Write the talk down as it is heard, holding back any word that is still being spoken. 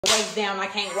Waist down, I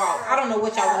can't walk. I don't know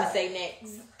what y'all want to say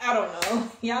next. I don't know.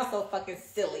 Y'all so fucking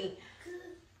silly.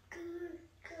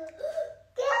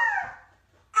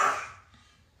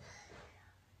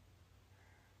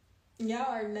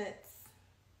 Y'all are nuts.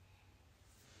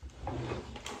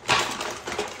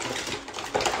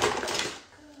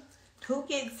 Who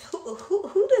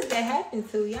does that happen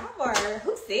to? Y'all are,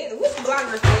 who said, which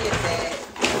blogger said that?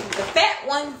 The fat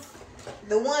ones,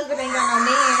 the ones that ain't got no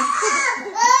man.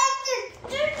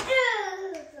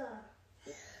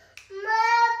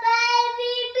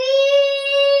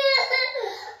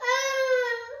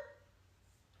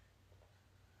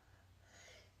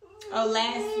 Oh,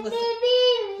 last was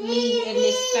me and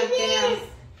this something else.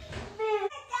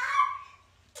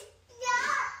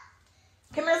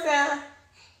 Come here, Sam.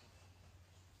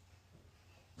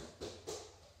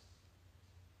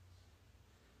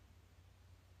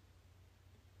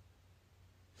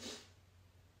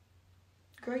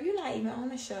 Girl, you're not even on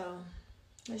the show.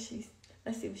 Let's see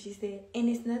what she said. And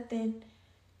it's nothing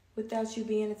without you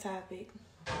being a topic.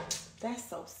 That's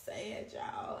so sad,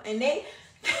 y'all. And they,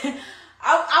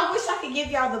 I wish I could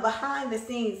give y'all the behind the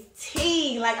scenes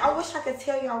tea. Like, I wish I could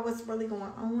tell y'all what's really going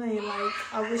on. Like,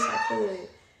 I wish I could.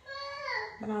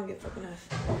 But I don't give a fuck enough.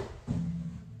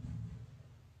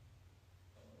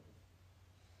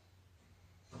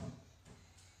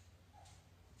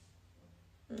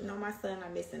 No, my son,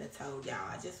 I'm missing a toe, y'all.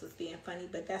 I just was being funny,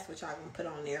 but that's what y'all gonna put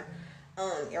on there.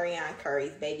 Arionne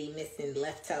Curry's baby missing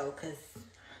left toe, because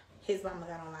his mama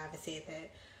got on live and said that.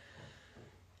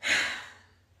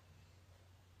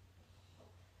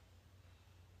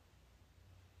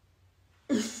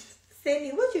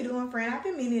 Sydney, what you doing, friend? I've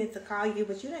been meaning to call you,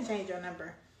 but you didn't change your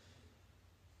number.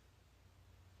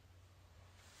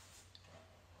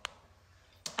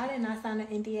 I did not sign an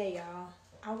NDA, y'all.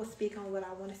 I will speak on what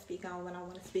I want to speak on, when I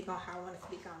want to speak on, how I want to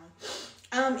speak on.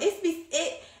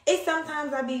 It's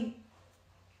sometimes I be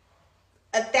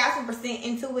 1,000%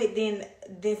 into it,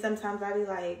 then sometimes I be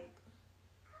like,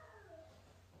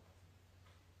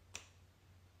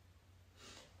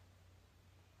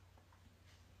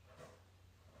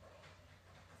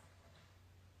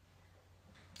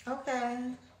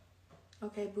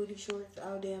 okay, booty shorts.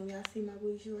 Oh damn, y'all see my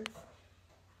booty shorts?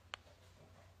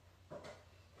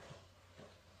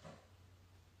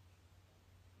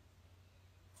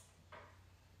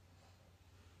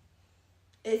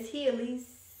 Is he at least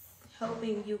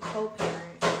helping you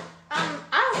co-parent? I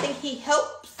don't think he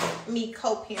helps me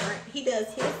co-parent. He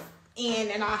does his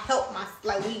end and I help my,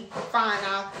 like, we fine.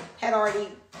 I had already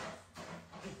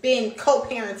been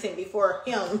co-parenting before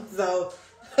him. So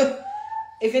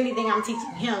if anything, I'm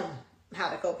teaching him how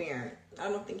to co-parent. I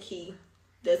don't think he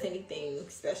does anything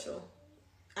special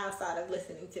outside of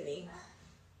listening to me.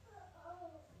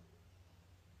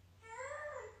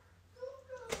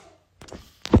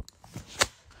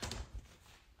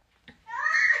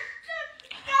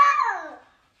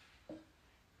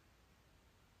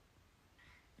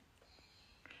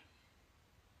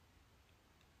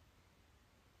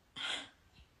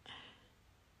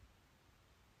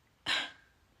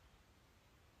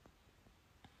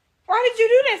 Why did you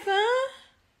do that, son?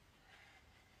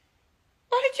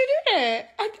 Why did you do that?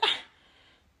 Why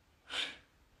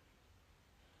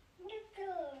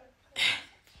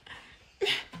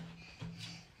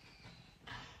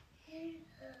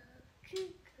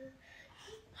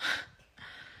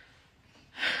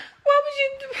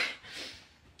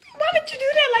did you do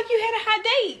that like you had a hot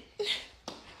date?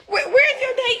 Where's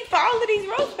your date for all of these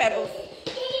rose petals?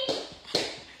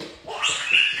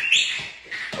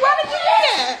 Why did you do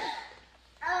that?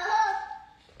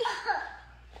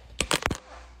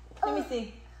 Let me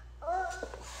see.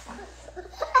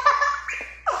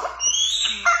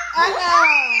 I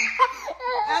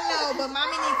know, but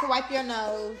mommy needs to wipe your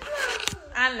nose.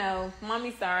 I know.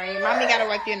 Mommy sorry. Mommy gotta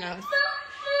wipe your nose.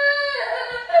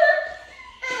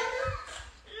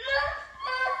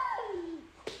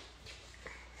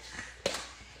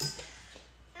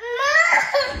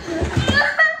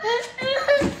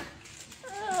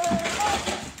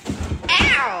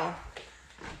 Ow!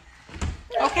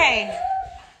 Okay.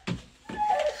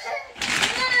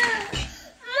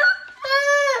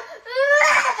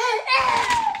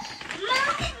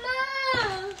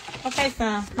 Okay,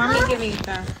 son. Mommy, give me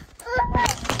some.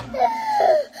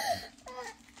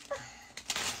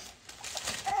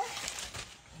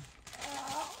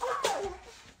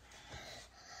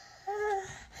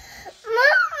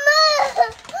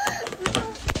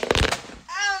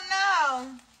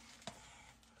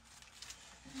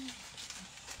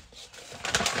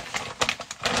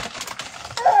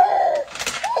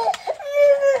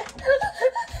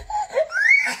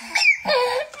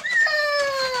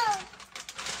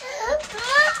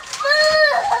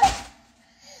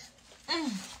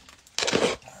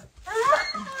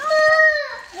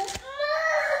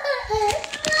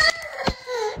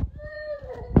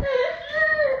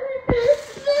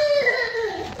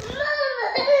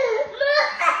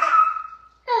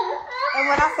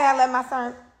 I say I let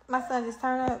my son just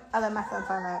turn up. I let my son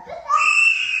turn up.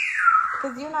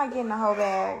 Cause you're not getting the whole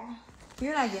bag.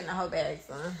 You're not getting the whole bag,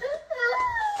 son.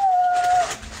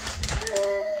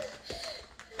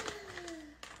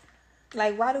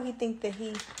 Like, why do he think that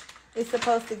he is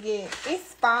supposed to get?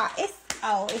 It's 5.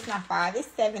 It's not 5. It's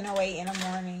 7:08 in the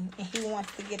morning, and he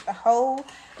wants to get the whole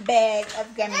bag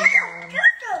of gummy worms.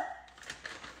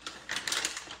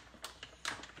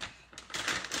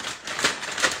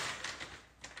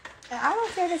 And I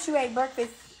don't care that you ate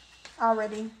breakfast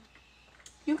already.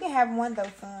 You can have one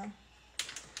though, son.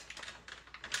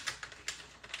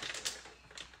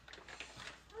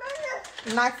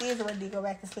 Knox is ready to go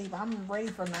back to sleep. I'm ready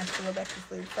for Knox to go back to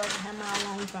sleep. So him how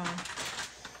long he's on.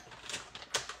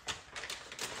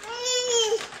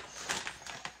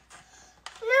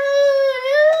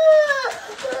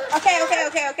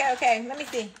 Okay. Let me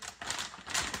see.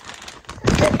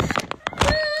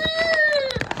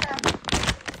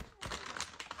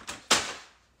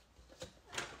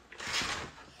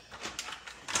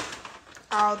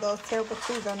 All those terrible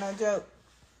chews are no joke.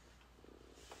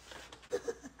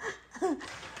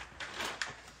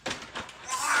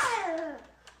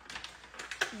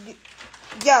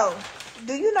 Yo,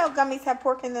 do you know gummies have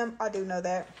pork in them? I do know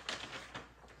that.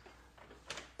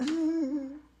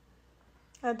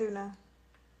 I do know.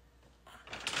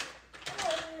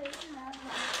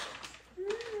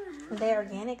 They're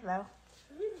organic though.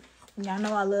 Y'all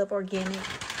know I love organic.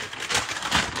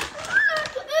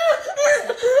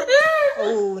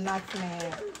 Oh, not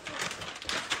mad.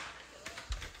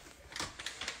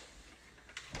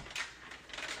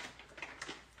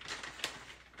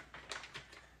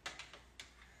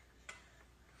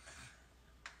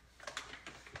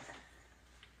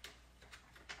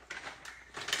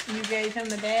 You gave him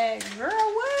the bag. Girl,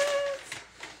 what?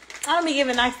 I don't be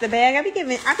giving Knox the bag. I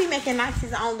be making Knox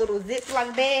his own little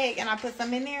Ziploc bag, and I put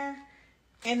some in there,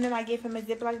 and then I give him a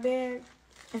Ziploc bag.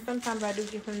 And sometimes I do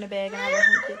give him the bag, and I let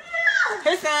him get.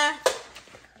 Here, son.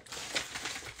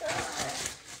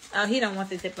 Oh, he don't want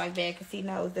the Ziploc bag because he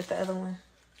knows that's the other one.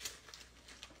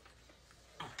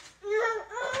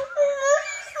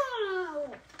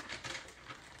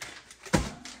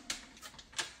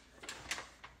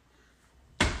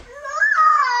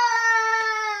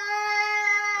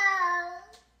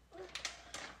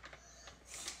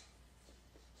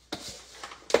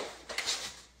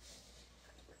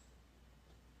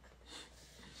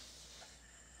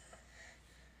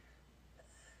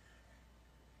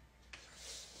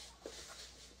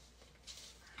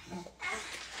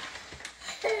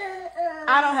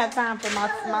 I don't have time for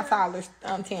my toddler's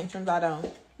tantrums. I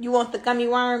don't. You want the gummy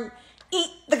worm? Eat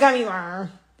the gummy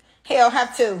worm. Hell,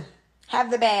 have 2.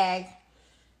 Have the bag.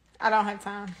 I don't have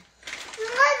time.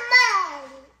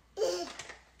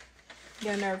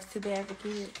 Your nerves too bad for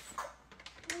kids.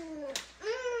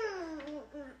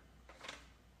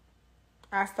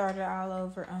 I started all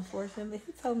over, unfortunately.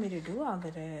 He told me to do all of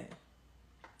that.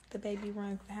 The baby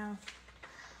runs the house.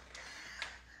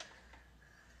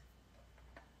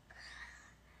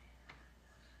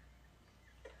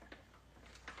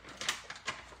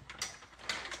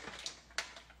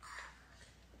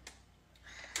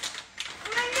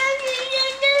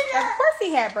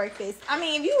 He had breakfast. I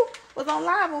mean, if you was on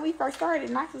live when we first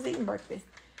started, Knox was eating breakfast.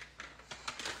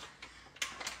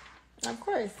 Of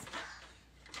course.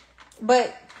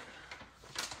 But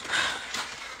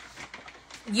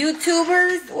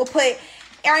YouTubers will put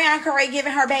Arionne Correa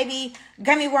giving her baby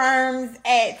gummy worms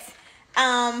at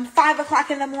 5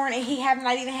 o'clock in the morning. He have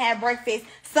not even had breakfast.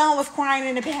 Son was crying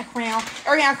in the background.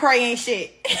 Arionne Correa ain't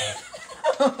shit.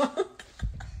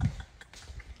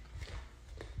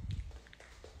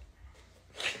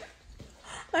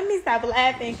 Let me stop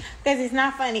laughing because it's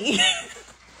not funny.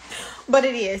 But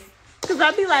it is. Because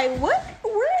I'll be like, what?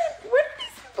 Where did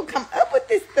these people come up with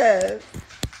this stuff?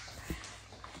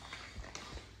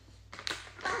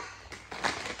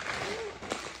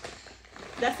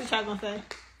 That's what y'all gonna say.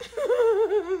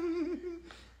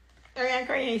 Arionne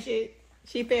Correa ain't shit.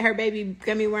 She fed her baby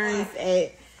gummy worms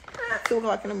at 2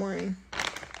 o'clock in the morning.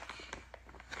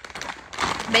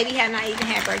 Baby had not even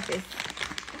had breakfast.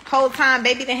 Whole time,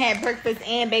 baby done had breakfast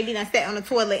and baby done sat on the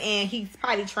toilet and he's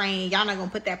potty trained. Y'all not gonna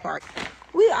put that part.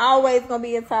 We always gonna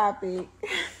be a topic.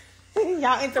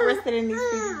 Y'all interested in these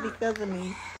things because of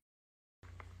me.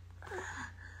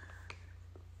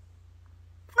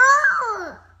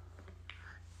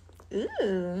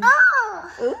 Ooh.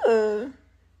 Ooh.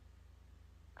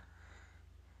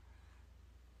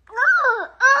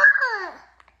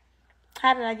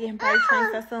 How did I get him potty trained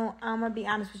so soon? I'm gonna be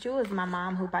honest with you, it was my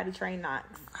mom who potty trained Knox.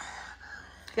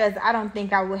 Because I don't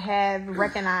think I would have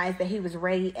recognized that he was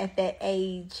ready at that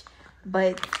age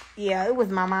But yeah, it was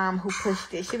my mom who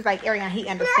pushed it. She was like, Arionne, he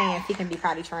understands. He can be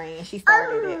potty trained. She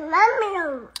started it.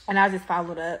 And I just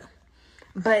followed up.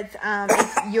 But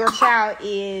if your child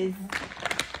is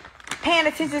paying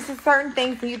attention to certain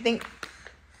things and you think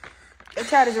your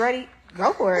child is ready,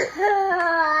 go for it.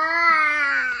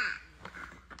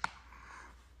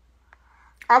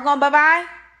 All going bye-bye?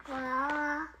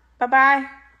 Bye-bye.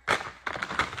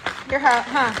 Here,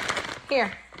 huh?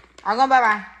 Here. All going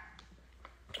bye-bye.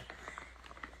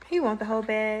 He want the whole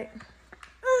bag.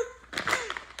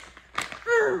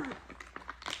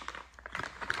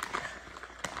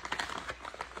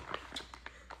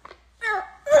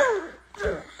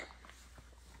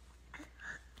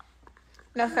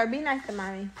 No, sir. Be nice to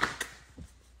mommy.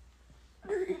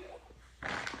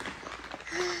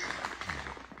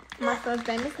 My son's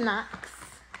name is Knox.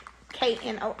 Knox. His name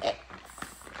is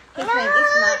Knox.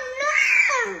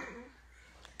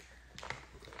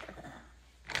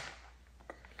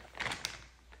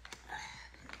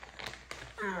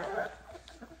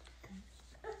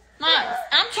 Knox,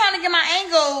 I'm trying to get my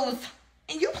angles.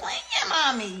 And you playing at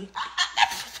mommy.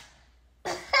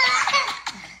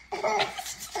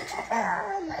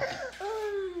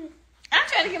 I'm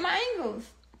trying to get my angles.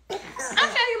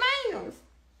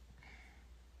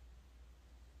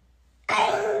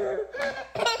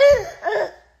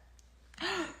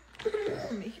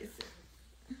 Let me kiss it.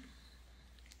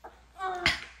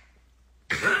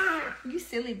 You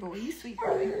silly boy. You sweet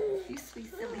boy. You sweet,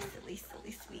 silly,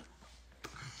 sweet.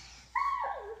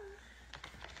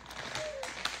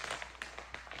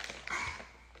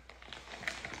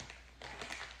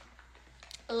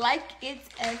 Like it's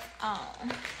as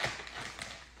on.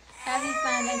 How he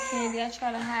find that candy? I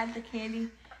try to hide the candy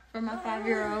from my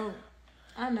 5-year-old.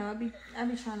 I know, I be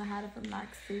trying to hide it from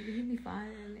Knox too, but he be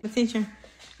fine. Attention.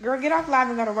 Girl, get off live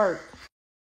and go to work.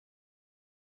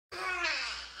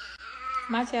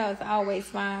 My child is always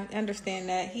fine. Understand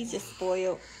that. He's just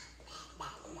spoiled.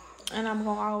 And I'm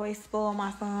going to always spoil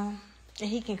my son. And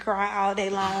he can cry all day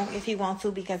long if he wants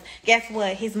to, because guess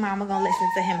what? His mama going to listen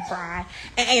to him cry.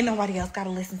 And ain't nobody else got to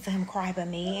listen to him cry but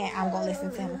me. And I'm going to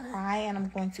listen to him cry. And I'm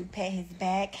going to pat his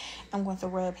back. I'm going to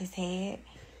rub his head.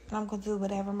 And I'm going to do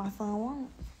whatever my son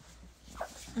wants.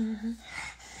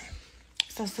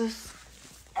 So, sis,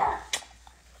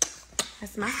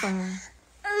 that's my son.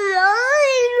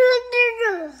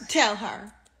 Tell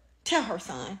her,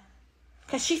 son.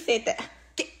 Because she said that.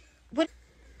 What?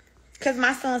 Because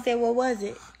my son said, what was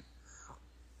it?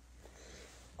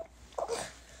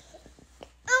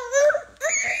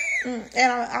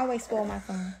 And I always spoil my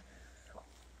son.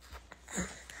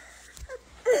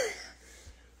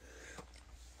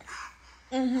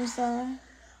 Son.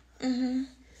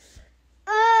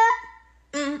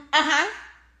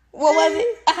 What was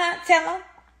it? Tell him.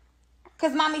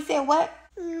 Because mommy said what?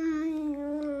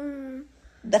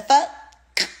 The fuck?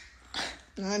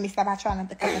 Let me stop. I try not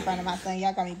to cuss in front of my son.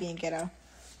 Y'all got me being ghetto.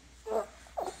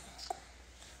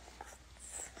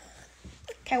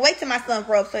 Can't wait till my son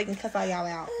grow up so he can cuss all y'all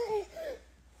out.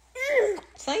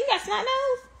 Son, you got snot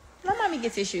nose? Let mommy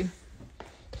get tissue.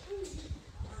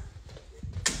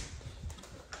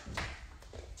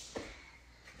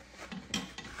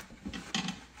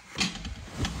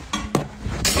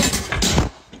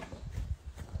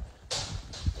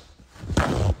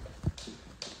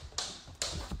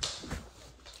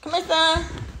 Come here, son.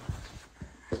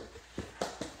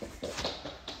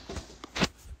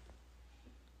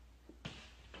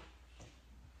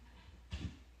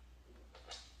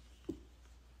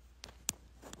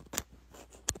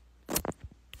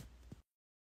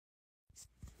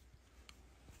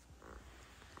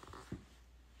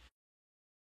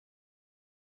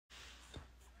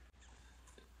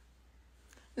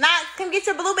 Knox, come get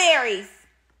your blueberries.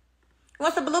 You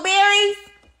want some blueberries?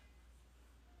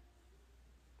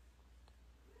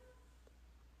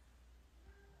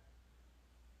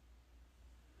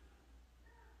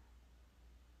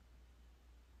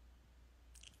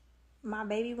 My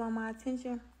baby want my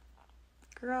attention.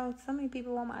 Girl, so many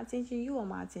people want my attention. You want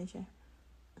my attention.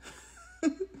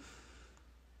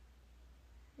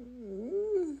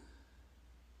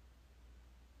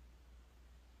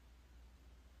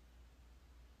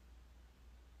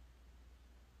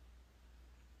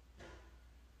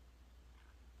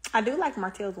 I do like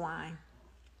Martell's wine.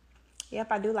 Yep,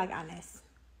 I do like Anise.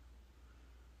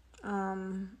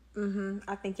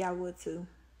 I think y'all would too.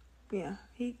 Yeah,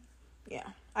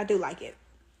 I do like it.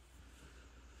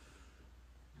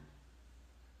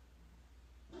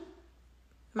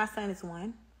 My son is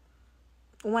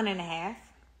 1.5.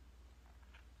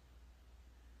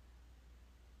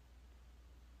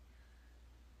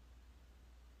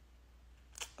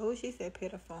 Oh, she said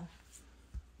pitiful.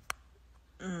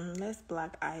 Let's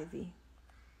block Ivy.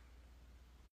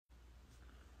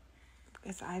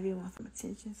 Because Ivy wants some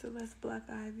attention, so let's block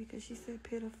Ivy because she said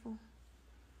pitiful.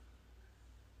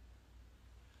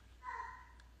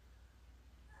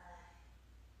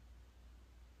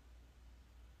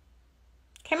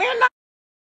 Come here, Knox.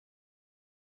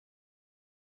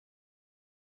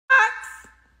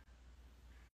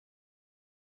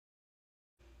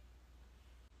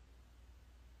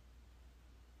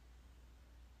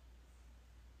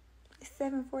 It's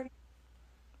 7:40.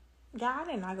 Yeah,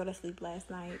 I did not go to sleep last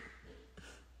night.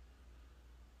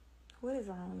 What is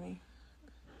wrong with me?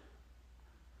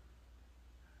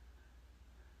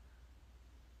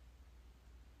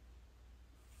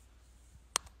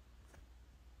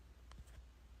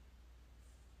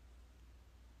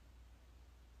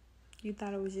 You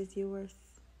thought it was just yours?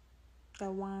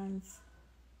 The ones.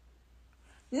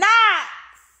 Knox!